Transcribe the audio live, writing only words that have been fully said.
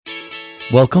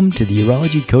Welcome to the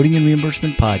Urology Coding and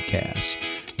Reimbursement Podcast,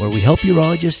 where we help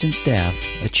urologists and staff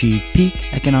achieve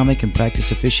peak economic and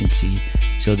practice efficiency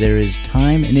so there is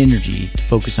time and energy to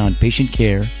focus on patient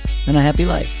care and a happy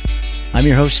life. I'm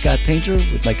your host, Scott Painter,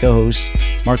 with my co-hosts,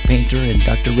 Mark Painter and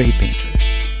Dr. Ray Painter.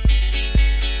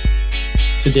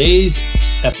 Today's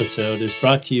episode is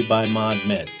brought to you by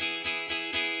ModMed.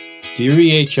 Do your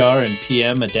EHR and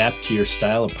PM adapt to your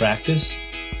style of practice?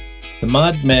 The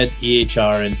ModMed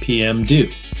EHR and PM do,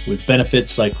 with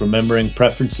benefits like remembering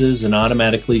preferences and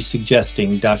automatically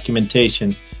suggesting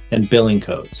documentation and billing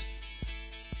codes.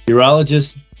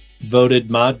 Urologists voted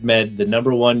ModMed the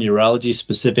 #1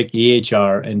 urology-specific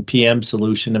EHR and PM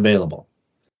solution available.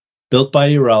 Built by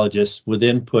urologists with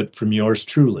input from yours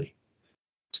truly.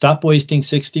 Stop wasting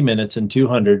 60 minutes and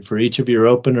 $200 for each of your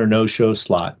open or no-show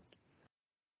slot.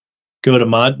 Go to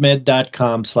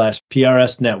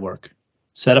modmed.com/PRS network.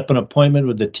 Set up an appointment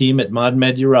with the team at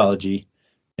ModMed Urology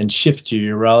and shift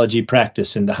your urology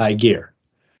practice into high gear.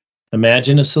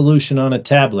 Imagine a solution on a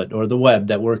tablet or the web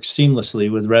that works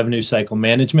seamlessly with revenue cycle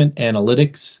management,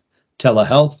 analytics,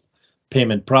 telehealth,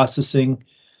 payment processing,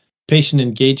 patient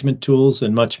engagement tools,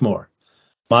 and much more.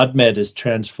 ModMed is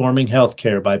transforming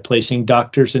healthcare by placing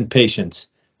doctors and patients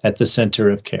at the center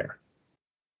of care.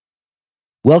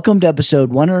 Welcome to episode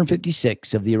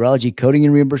 156 of the Urology Coding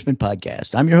and Reimbursement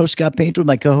Podcast. I'm your host, Scott Painter, with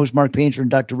my co-host, Mark Painter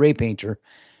and Dr. Ray Painter.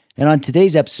 And on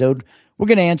today's episode, we're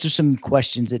going to answer some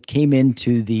questions that came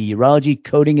into the Urology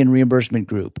Coding and Reimbursement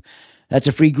group. That's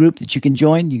a free group that you can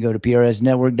join. You go to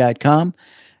prsnetwork.com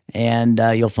and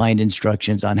you'll find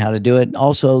instructions on how to do it.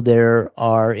 Also, there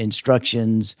are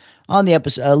instructions on the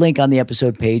episode, a link on the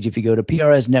episode page. If you go to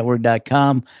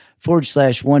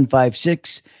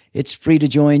prsnetwork.com/156, it's free to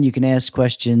join. You can ask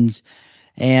questions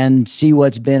and see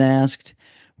what's been asked.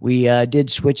 We did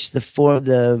switch the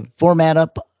format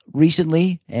up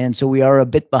recently, and so we are a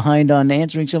bit behind on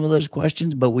answering some of those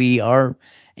questions, but we are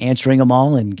answering them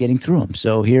all and getting through them.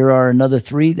 So here are another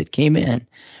 3 that came in,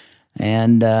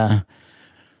 and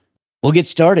we'll get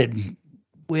started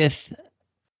with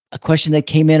a question that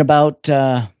came in about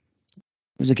it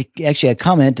was actually a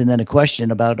comment and then a question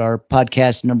about our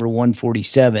podcast number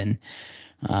 147.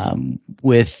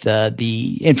 With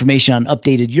the information on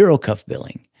updated Urocuff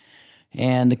billing.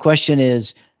 And the question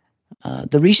is,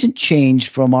 the recent change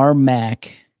from our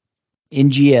MAC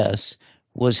NGS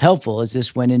was helpful as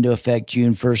this went into effect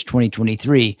June 1st,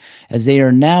 2023, as they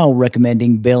are now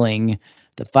recommending billing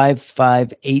the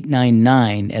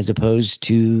 55899 as opposed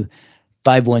to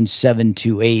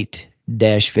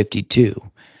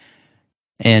 51728-52.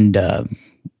 And I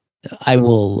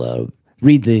will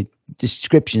read the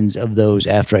descriptions of those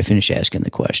after I finish asking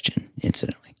the question,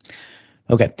 incidentally.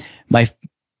 Okay. My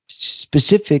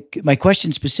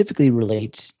question specifically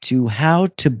relates to how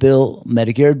to bill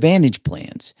Medicare Advantage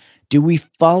plans. Do we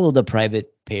follow the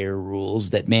private payer rules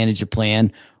that manage a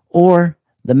plan or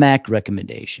the MAC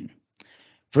recommendation?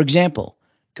 For example,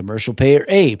 commercial payer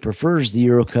A prefers the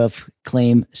Urocuff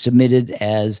claim submitted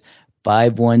as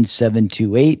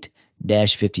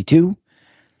 51728-52.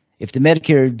 If the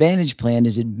Medicare Advantage Plan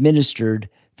is administered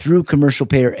through commercial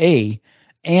payer A,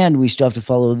 and we still have to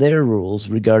follow their rules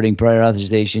regarding prior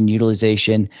authorization,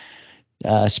 utilization,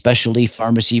 specialty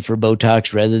pharmacy for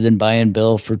Botox rather than buy and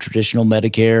bill for traditional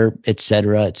Medicare, et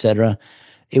cetera,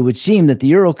 it would seem that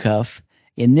the Urocuff,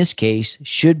 in this case,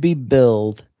 should be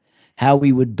billed how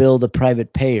we would bill the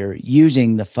private payer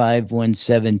using the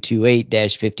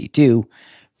 51728-52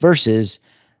 versus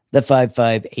the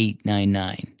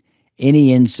 55899.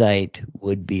 Any insight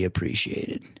would be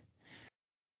appreciated.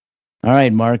 All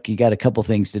right, Mark, you got a couple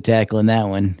things to tackle in that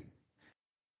one.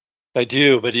 I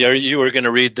do, but you were going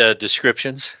to read the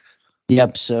descriptions?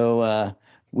 Yep, so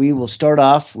we will start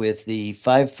off with the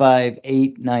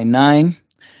 55899,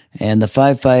 and the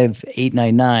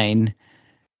 55899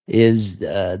 is,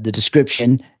 the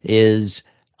description is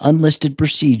unlisted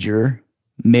procedure,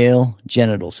 male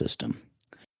genital system.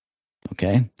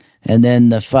 Okay, and then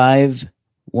the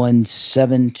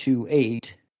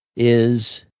 51728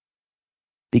 is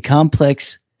the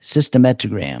complex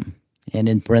systematogram, and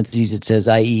in parentheses it says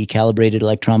i.e. calibrated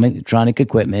electronic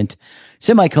equipment,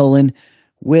 semicolon,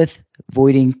 with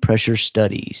voiding pressure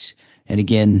studies. And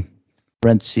again,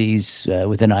 parentheses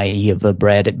with an i.e. of a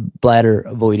bladder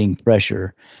voiding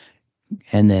pressure,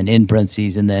 and then in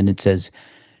parentheses, and then it says,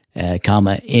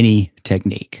 comma, any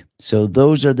technique. So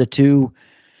those are the two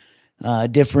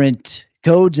different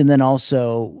codes, and then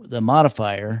also the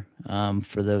modifier.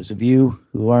 For those of you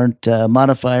who aren't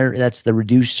modifier, that's the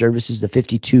reduced services. The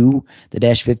 52, the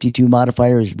 -52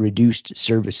 modifier is reduced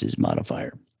services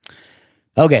modifier.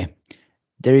 Okay,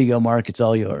 there you go, Mark. It's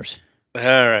all yours.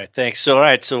 All right, thanks. So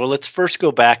let's first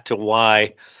go back to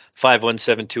why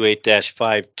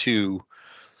 51728-52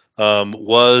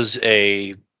 was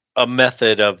a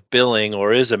method of billing,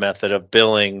 or is a method of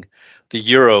billing, the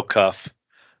Urocuff,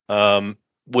 um,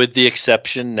 with the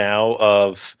exception now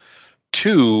of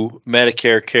two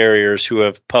Medicare carriers who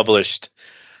have published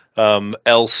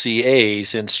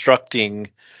LCAs instructing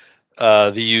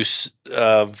the use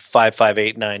of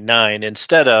 55899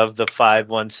 instead of the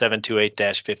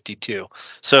 51728-52.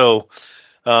 So,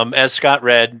 as Scott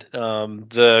read,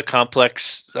 the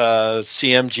complex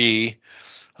CMG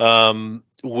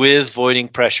with voiding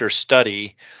pressure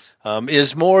study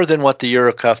is more than what the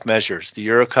Urocuff measures. The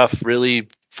Urocuff really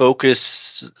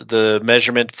the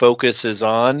measurement focuses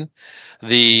on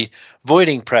the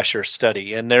voiding pressure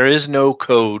study, and there is no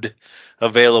code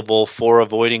available for a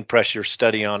voiding pressure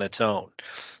study on its own.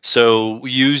 So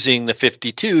using the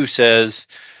 52 says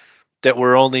that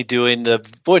we're only doing the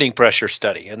voiding pressure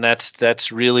study, and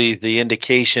that's really the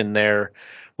indication there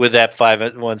with that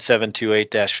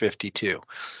 51728-52.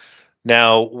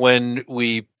 Now, when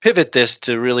we pivot this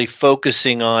to really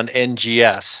focusing on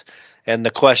NGS and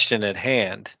the question at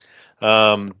hand,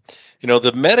 the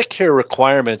Medicare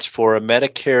requirements for a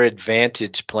Medicare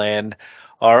Advantage plan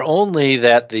are only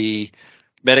that the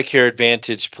Medicare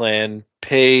Advantage plan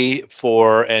pay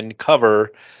for and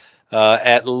cover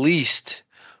at least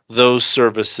those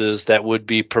services that would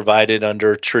be provided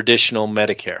under traditional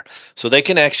Medicare. So they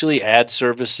can actually add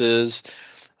services.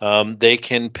 They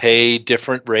can pay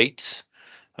different rates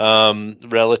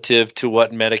relative to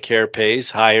what Medicare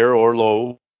pays, higher or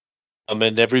low.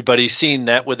 And everybody's seen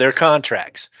that with their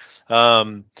contracts.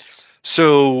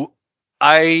 So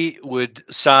I would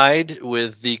side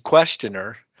with the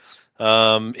questioner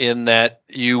in that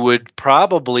you would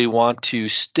probably want to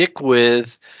stick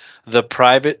with the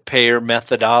private payer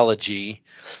methodology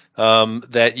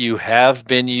that you have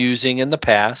been using in the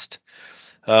past,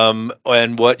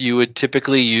 and what you would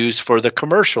typically use for the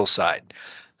commercial side.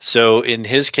 So in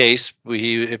his case,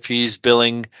 if he's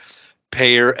billing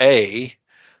payer A,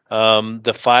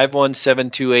 the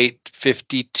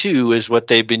 5172852 is what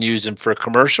they've been using for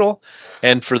commercial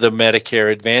and for the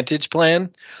Medicare Advantage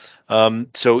plan.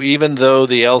 So even though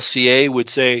the LCA would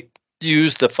say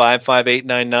use the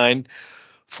 55899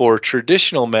 for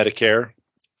traditional Medicare,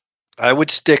 I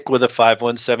would stick with a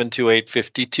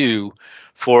 5172852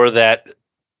 for that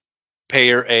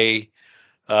payer A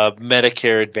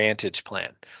Medicare Advantage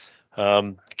plan.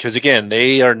 Because again,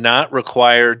 they are not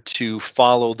required to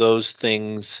follow those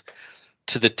things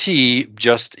to the T,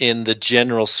 just in the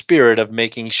general spirit of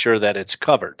making sure that it's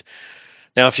covered.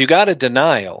 Now, if you got a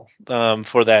denial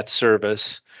for that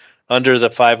service under the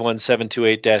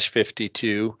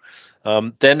 51728-52,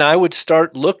 then I would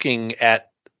start looking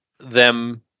at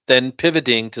them, then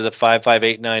pivoting to the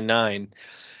 55899.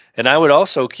 And I would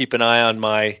also keep an eye on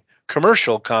my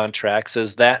commercial contracts,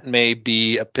 as that may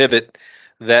be a pivot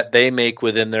that they make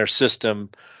within their system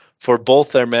for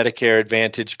both their Medicare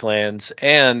Advantage plans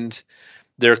and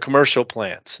their commercial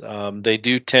plans. They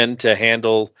do tend to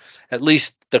handle at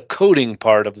least the coding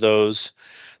part of those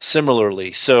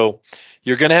similarly. So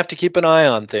you're going to have to keep an eye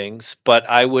on things, but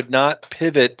I would not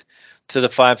pivot to the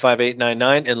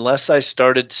 55899 unless I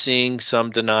started seeing some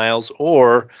denials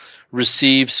or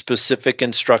receive specific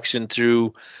instruction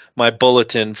through my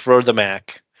bulletin for the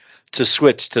Mac to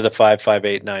switch to the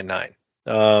 55899.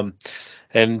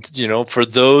 And for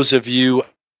those of you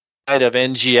out of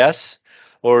NGS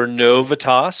or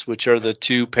Novitas, which are the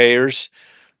two payers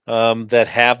that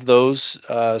have those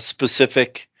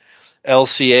specific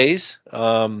LCAs,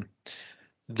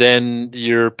 then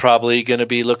you're probably going to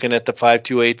be looking at the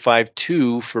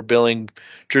 52852 for billing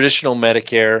traditional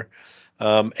Medicare,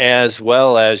 as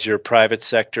well as your private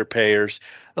sector payers,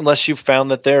 unless you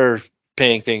found that they're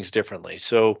paying things differently.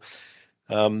 So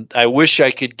I wish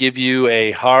I could give you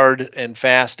a hard and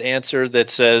fast answer that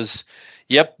says,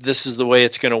 yep, this is the way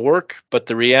it's going to work. But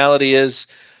the reality is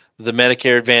the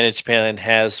Medicare Advantage plan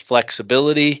has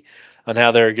flexibility on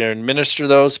how they're going to administer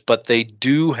those, but they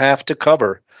do have to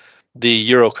cover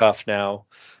the Urocuff now.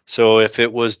 So if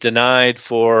it was denied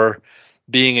for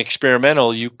being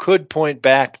experimental, you could point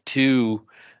back to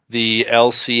the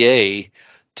LCA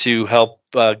to help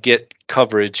get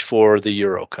coverage for the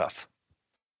Urocuff.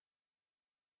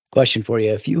 Question for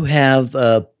you. If you have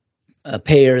a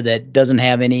payer that doesn't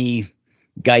have any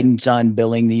guidance on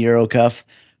billing the Urocuff,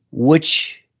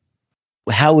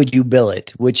 how would you bill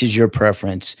it? Which is your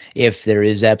preference if there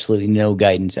is absolutely no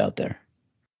guidance out there?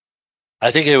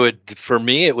 I think for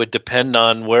me, it would depend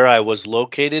on where I was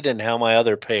located and how my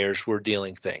other payers were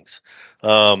dealing things.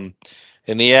 In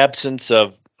the absence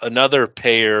of another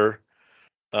payer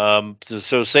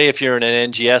So say if you're in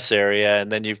an NGS area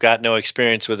and then you've got no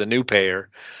experience with a new payer,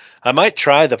 I might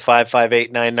try the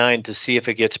 55899 to see if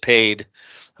it gets paid,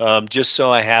 just so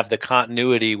I have the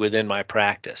continuity within my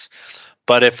practice.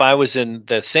 But if I was in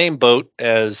the same boat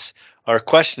as our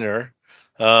questioner,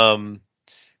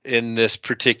 in this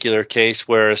particular case,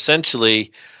 where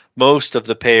essentially most of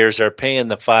the payers are paying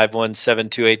the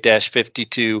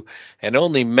 51728-52 and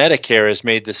only Medicare has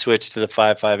made the switch to the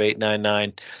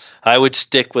 55899, I would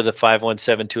stick with the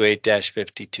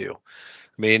 51728-52. I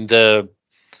mean, the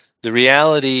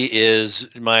reality is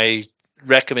my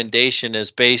recommendation is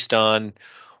based on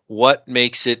what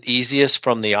makes it easiest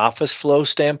from the office flow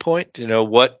standpoint.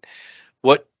 What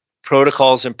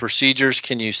protocols and procedures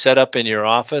can you set up in your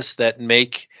office that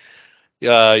make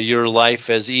your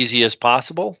life as easy as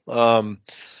possible,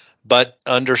 but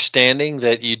understanding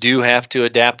that you do have to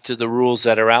adapt to the rules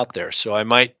that are out there. So I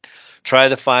might try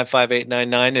the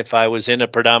 55899 if I was in a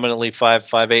predominantly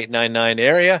 55899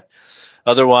 area.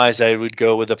 Otherwise, I would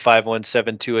go with a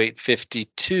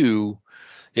 5172852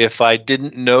 if I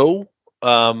didn't know,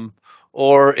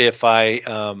 or if I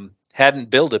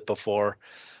hadn't billed it before.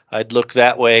 I'd look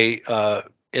that way,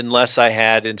 unless I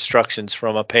had instructions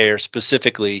from a payer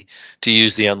specifically to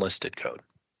use the unlisted code.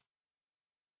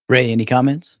 Ray, any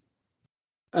comments?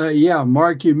 Yeah,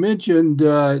 Mark, you mentioned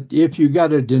if you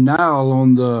got a denial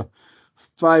on the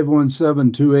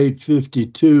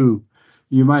 5172852,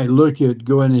 you might look at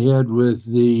going ahead with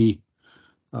the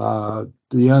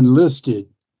unlisted.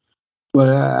 But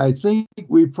I think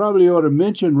we probably ought to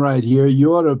mention right here,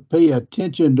 you ought to pay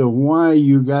attention to why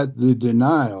you got the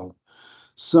denial.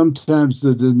 Sometimes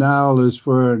the denial is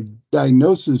for a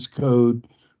diagnosis code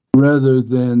rather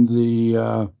than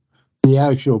the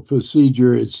actual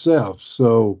procedure itself.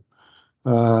 So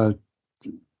I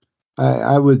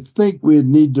would think we'd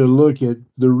need to look at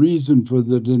the reason for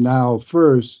the denial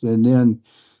first, and then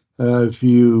if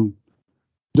you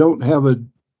don't have a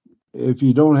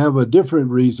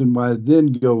different reason, why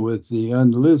then go with the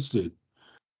unlisted.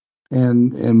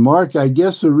 And Mark, I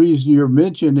guess the reason you're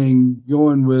mentioning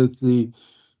going with the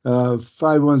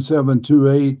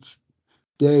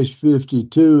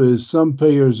 51728-52 is some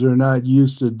payers are not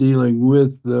used to dealing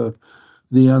with the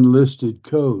unlisted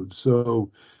code.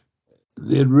 So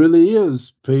it really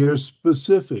is payer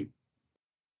specific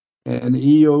and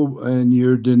EO and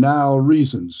your denial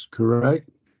reasons, correct?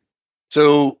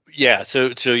 So yeah,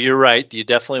 so you're right. You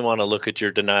definitely want to look at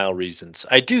your denial reasons.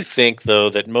 I do think though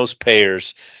that most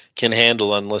payers can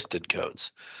handle unlisted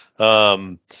codes.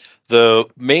 The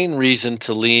main reason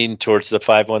to lean towards the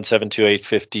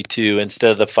 5172852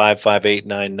 instead of the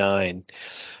 55899,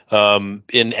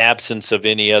 in absence of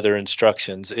any other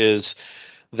instructions, is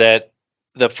that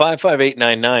the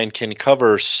 55899 can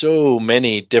cover so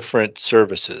many different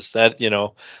services that,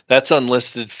 that's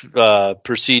unlisted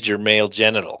procedure male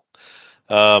genital.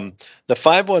 The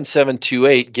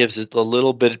 51728 gives it a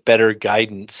little bit better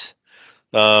guidance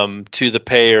to the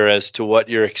payer as to what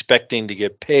you're expecting to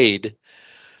get paid,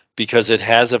 because it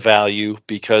has a value,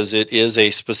 because it is a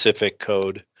specific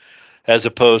code, as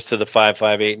opposed to the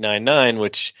 55899,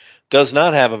 which does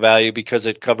not have a value because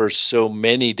it covers so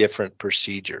many different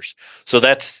procedures. So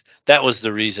that was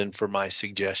the reason for my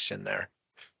suggestion there.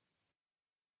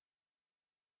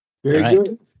 Very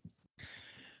good.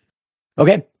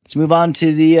 Okay, let's move on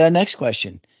to the next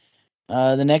question.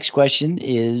 The next question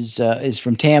is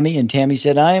from Tammy, and Tammy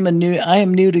said, I am new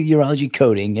to urology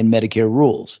coding and Medicare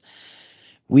rules.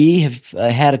 We have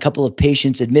had a couple of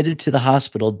patients admitted to the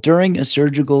hospital during a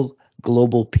surgical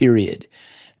global period.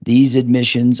 These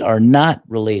admissions are not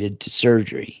related to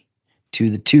surgery, to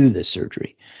the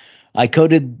surgery. I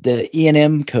coded the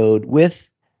E&M code with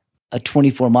a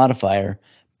 24 modifier,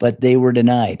 but they were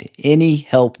denied. Any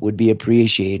help would be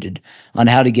appreciated on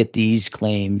how to get these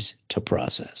claims to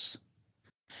process.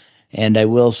 And I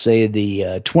will say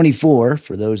the 24,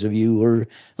 for those of you who are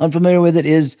unfamiliar with it,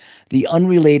 is the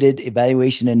unrelated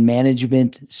evaluation and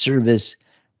management service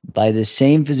by the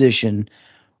same physician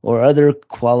or other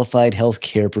qualified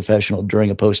healthcare professional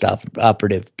during a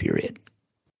post-operative period.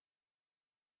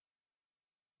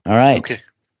 All right. Okay.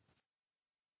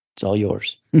 It's all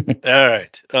yours. All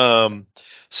right.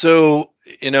 So,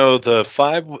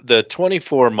 the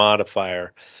 24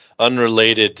 modifier,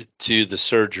 unrelated to the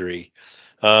surgery,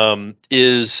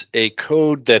 is a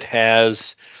code that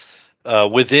has,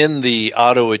 within the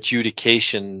auto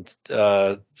adjudication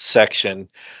section,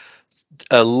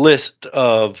 a list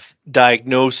of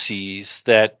diagnoses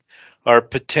that are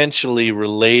potentially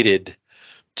related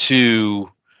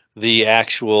to the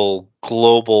actual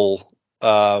global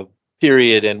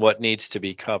period and what needs to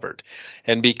be covered.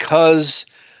 And because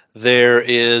there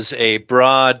is a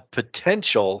broad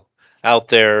potential out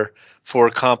there for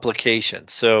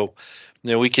complications. So,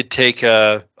 we could take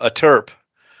a TERP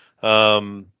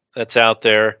that's out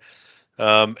there,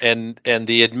 and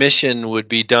the admission would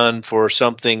be done for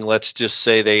something. Let's just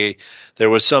say there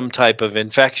was some type of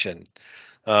infection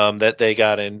that they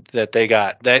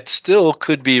got that still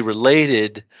could be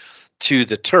related to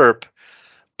the TERP,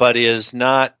 but is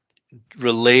not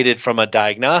related from a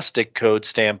diagnostic code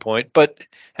standpoint. But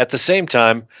at the same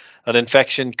time, an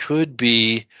infection could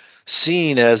be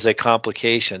seen as a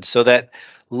complication. So that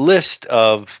list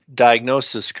of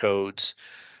diagnosis codes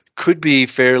could be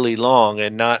fairly long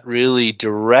and not really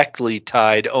directly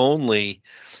tied only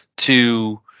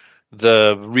to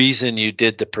the reason you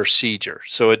did the procedure.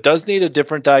 So it does need a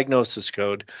different diagnosis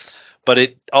code, but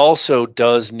it also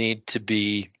does need to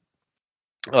be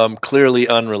clearly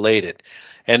unrelated.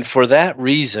 And for that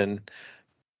reason,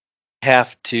 you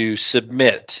have to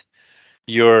submit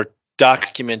your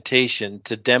documentation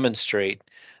to demonstrate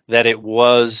that it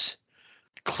was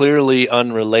clearly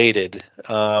unrelated,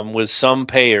 with some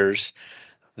payers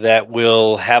that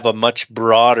will have a much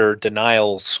broader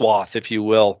denial swath, if you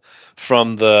will,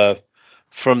 from the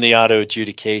auto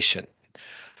adjudication.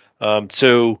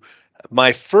 So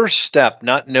my first step,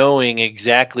 not knowing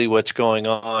exactly what's going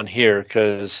on here,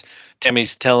 because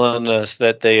Tammy's telling us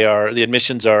that the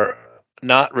admissions are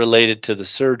not related to the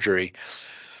surgery,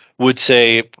 would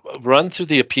say run through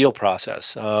the appeal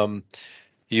process.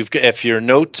 If your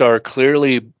notes are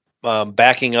clearly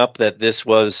backing up that this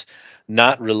was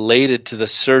not related to the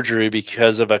surgery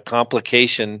because of a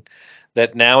complication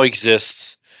that now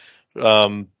exists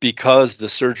because the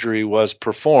surgery was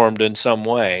performed in some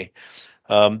way,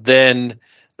 then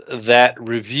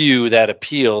that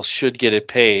appeal should get it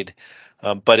paid,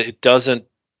 but it doesn't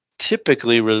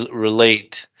typically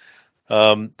relate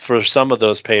for some of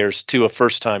those payers to a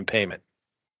first-time payment.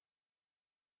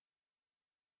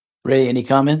 Ray, any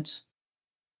comments?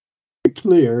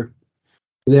 Clear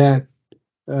that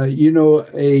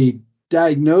a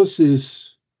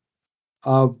diagnosis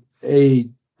of a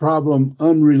problem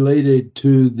unrelated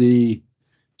to the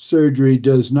surgery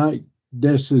does not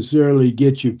necessarily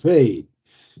get you paid.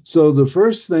 So the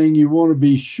first thing, you want to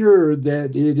be sure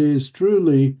that it is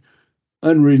truly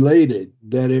unrelated,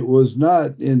 that it was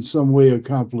not in some way a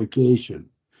complication.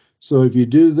 So if you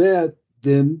do that,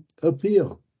 then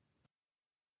appeal.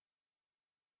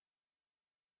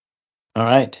 All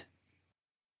right.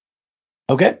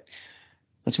 Okay.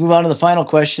 Let's move on to the final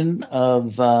question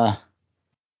of the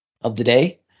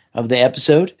day, of the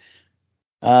episode.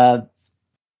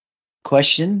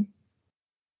 Question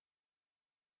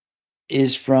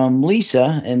is from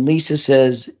Lisa, and Lisa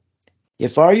says,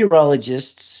 if our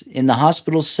urologists in the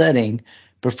hospital setting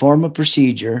perform a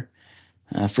procedure,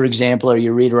 for example, a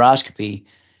ureteroscopy,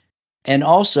 and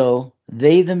also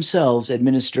they themselves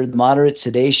administer the moderate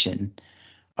sedation,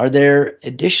 are there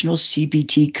additional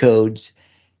CPT codes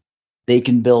they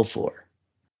can bill for?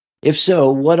 If so,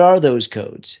 what are those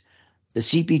codes? The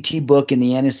CPT book and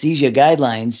the anesthesia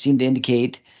guidelines seem to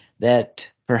indicate that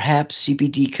perhaps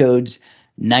CPT codes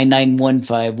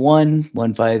 99151,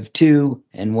 152,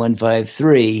 and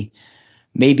 153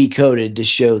 may be coded to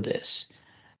show this.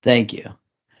 Thank you.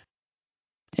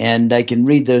 And I can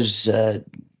read those the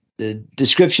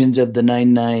descriptions of the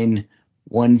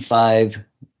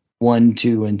 99151,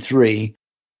 2, and 3.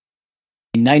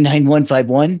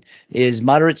 99151 is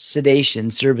moderate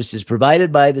sedation services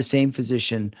provided by the same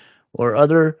physician or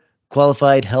other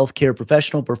qualified healthcare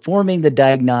professional performing the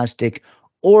diagnostic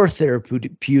or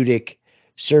therapeutic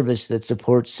service that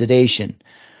supports sedation,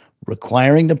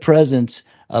 requiring the presence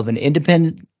of an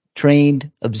independent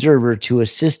trained observer to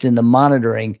assist in the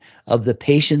monitoring of the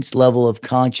patient's level of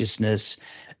consciousness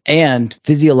and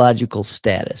physiological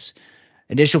status.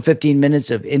 Initial 15 minutes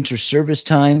of inter-service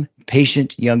time,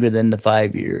 patient younger than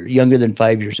 5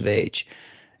 years of age.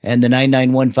 And the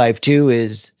 99152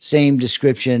 is same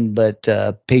description, but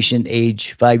patient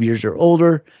age 5 years or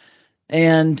older.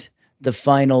 And the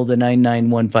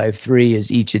 99153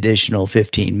 is each additional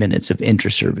 15 minutes of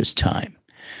inter-service time.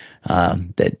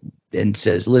 That and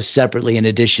says list separately in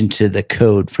addition to the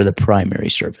code for the primary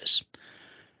service.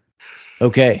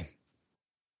 Okay.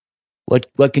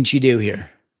 What can she do here?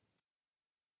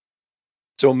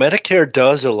 So Medicare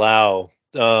does allow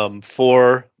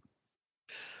for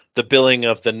the billing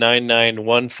of the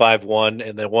 99151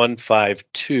 and the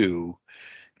 152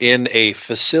 in a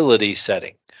facility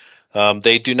setting.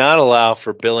 They do not allow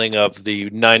for billing of the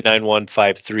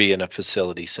 99153 in a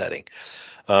facility setting.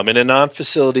 In a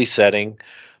non-facility setting,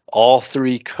 all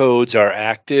three codes are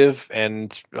active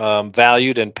and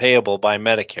valued and payable by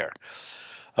Medicare.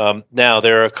 Now,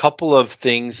 there are a couple of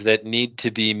things that need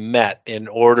to be met in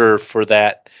order for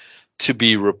that to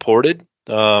be reported.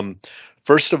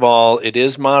 First of all, it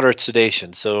is moderate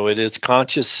sedation, so it is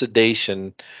conscious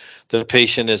sedation. The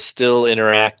patient is still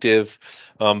interactive,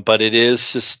 but it is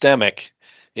systemic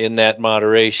in that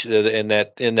moderation, in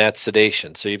that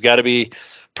sedation. So you've got to be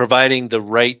providing the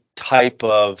right type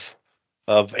of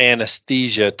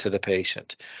anesthesia to the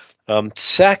patient.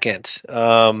 Second,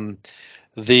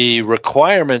 the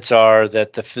requirements are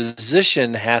that the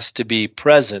physician has to be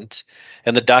present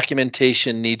and the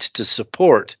documentation needs to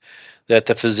support that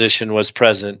the physician was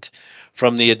present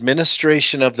from the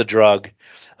administration of the drug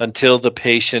until the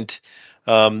patient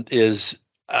is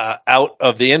out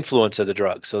of the influence of the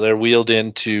drug. So they're wheeled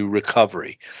into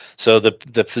recovery. So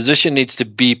the physician needs to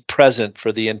be present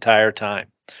for the entire time.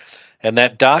 And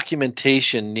that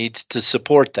documentation needs to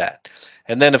support that.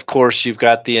 And then, of course, you've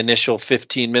got the initial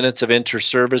 15 minutes of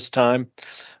inter-service time,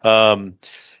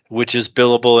 which is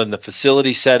billable in the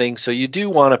facility setting. So you do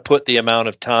want to put the amount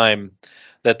of time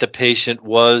that the patient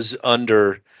was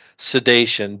under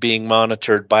sedation being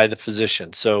monitored by the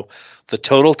physician. So the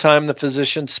total time the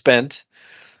physician spent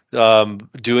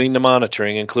doing the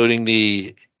monitoring, including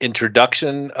the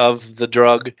introduction of the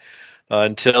drug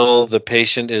until the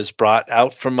patient is brought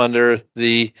out from under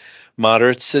the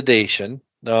moderate sedation,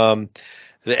 and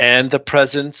the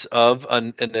presence of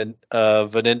an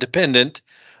independent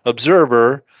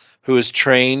observer who is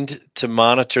trained to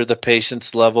monitor the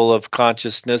patient's level of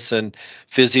consciousness and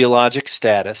physiologic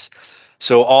status.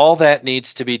 So all that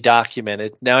needs to be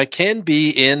documented. Now, it can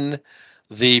be in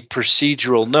the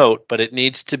procedural note, but it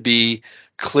needs to be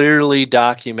clearly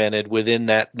documented within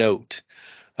that note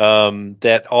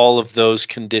that all of those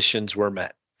conditions were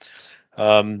met.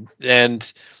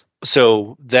 And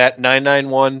so that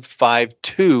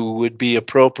 99152 would be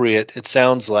appropriate, it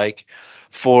sounds like,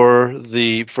 for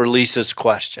Lisa's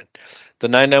question. The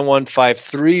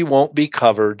 99153 won't be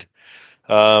covered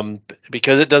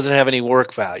because it doesn't have any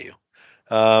work value.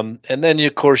 And then,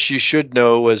 of course, you should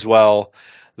know as well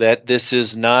that this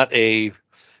is not a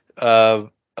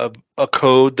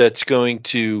code that's going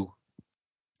to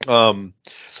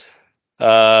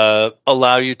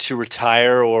allow you to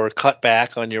retire or cut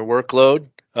back on your workload,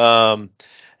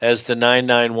 as the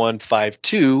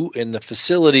 99152 in the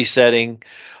facility setting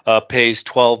pays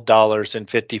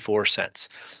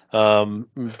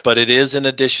 $12.54. But it is in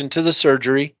addition to the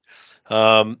surgery,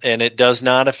 and it does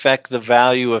not affect the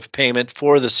value of payment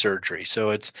for the surgery.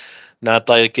 So it's not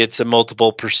like it's a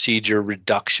multiple procedure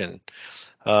reduction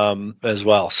as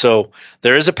well. So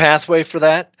there is a pathway for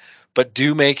that, but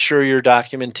do make sure your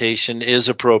documentation is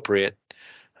appropriate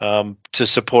to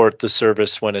support the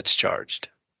service when it's charged.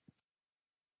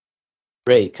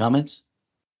 Ray, comments?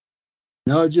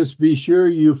 No, just be sure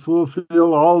you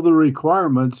fulfill all the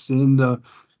requirements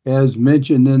as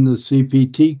mentioned in the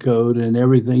CPT code, and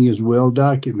everything is well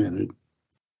documented.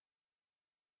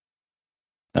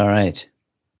 All right.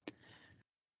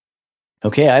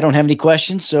 Okay, I don't have any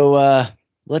questions, so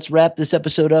let's wrap this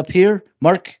episode up here.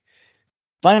 Mark,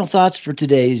 final thoughts for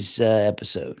today's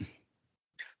episode.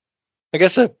 I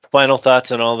guess the final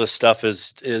thoughts on all this stuff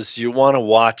is you want to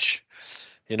watch,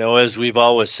 as we've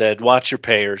always said, watch your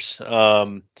payers.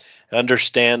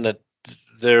 Understand that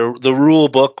the rule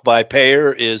book by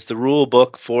payer is the rule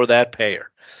book for that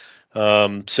payer.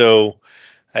 So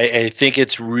I think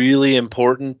it's really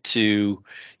important to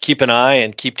keep an eye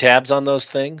and keep tabs on those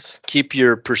things. Keep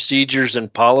your procedures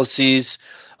and policies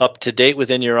up to date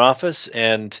within your office.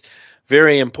 And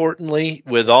very importantly,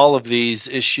 with all of these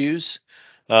issues,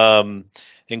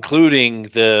 including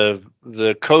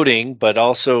the coding, but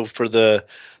also for the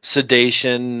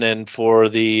sedation and for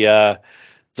the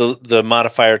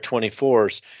Modifier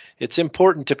 24s, it's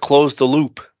important to close the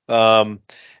loop and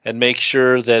make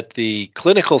sure that the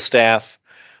clinical staff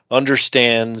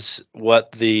understands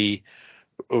what the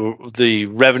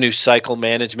revenue cycle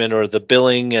management or the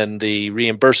billing and the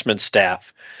reimbursement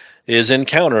staff is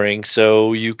encountering,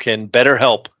 so you can better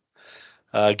help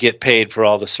get paid for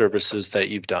all the services that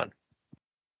you've done.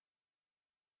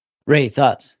 Ray,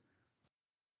 thoughts?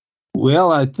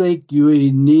 Well, I think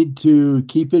you need to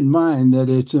keep in mind that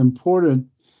it's important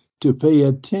to pay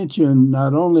attention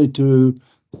not only to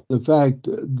the fact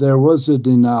there was a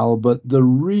denial, but the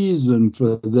reason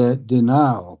for that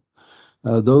denial.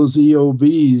 Those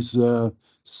EOBs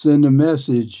send a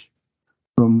message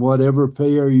from whatever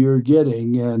payer you're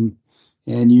getting,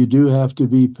 and you do have to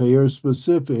be payer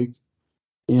specific,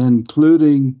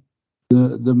 including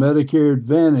the Medicare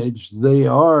Advantage. They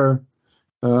are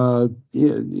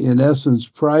in essence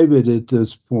private at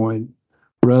this point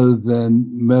rather than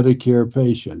Medicare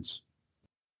patients.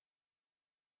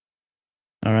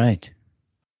 All right.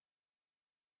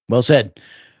 Well said.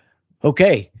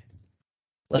 Okay.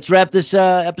 Let's wrap this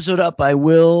episode up. I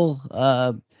will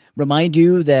remind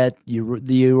you that the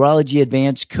Urology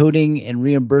Advanced Coding and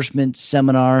Reimbursement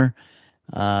Seminar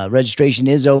registration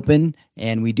is open,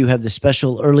 and we do have the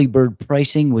special early bird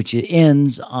pricing, which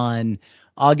ends on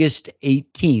August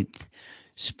 18th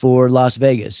for Las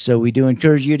Vegas. So we do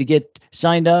encourage you to get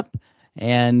signed up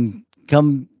and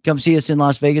come see us in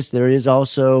Las Vegas. There is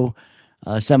also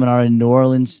seminar in New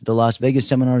Orleans. The Las Vegas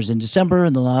seminar is in December,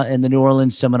 and the New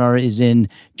Orleans seminar is in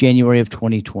January of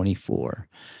 2024.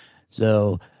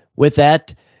 So with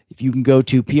that, if you can go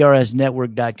to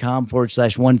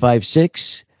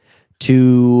prsnetwork.com/156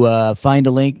 to find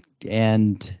a link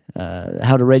and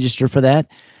how to register for that.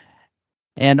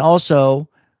 And also,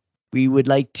 we would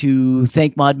like to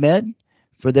thank ModMed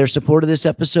for their support of this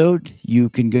episode. You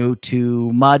can go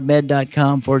to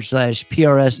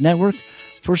modmed.com/PRSnetwork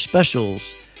for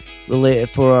specials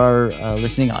for our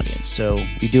listening audience. So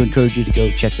we do encourage you to go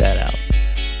check that out.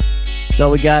 That's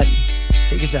all we got.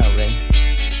 Take us out, Ray.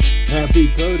 Happy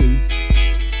coding.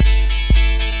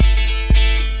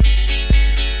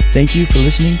 Thank you for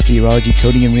listening to the Urology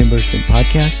Coding and Reimbursement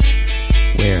Podcast,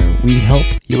 where we help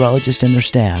urologists and their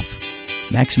staff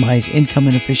maximize income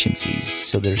and efficiencies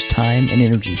so there's time and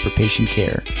energy for patient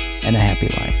care and a happy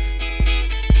life.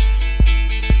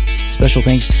 Special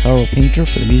thanks to Carl Painter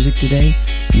for the music today.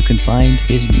 You can find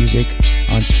his music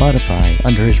on Spotify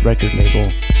under his record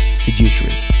label, The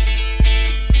Juicery.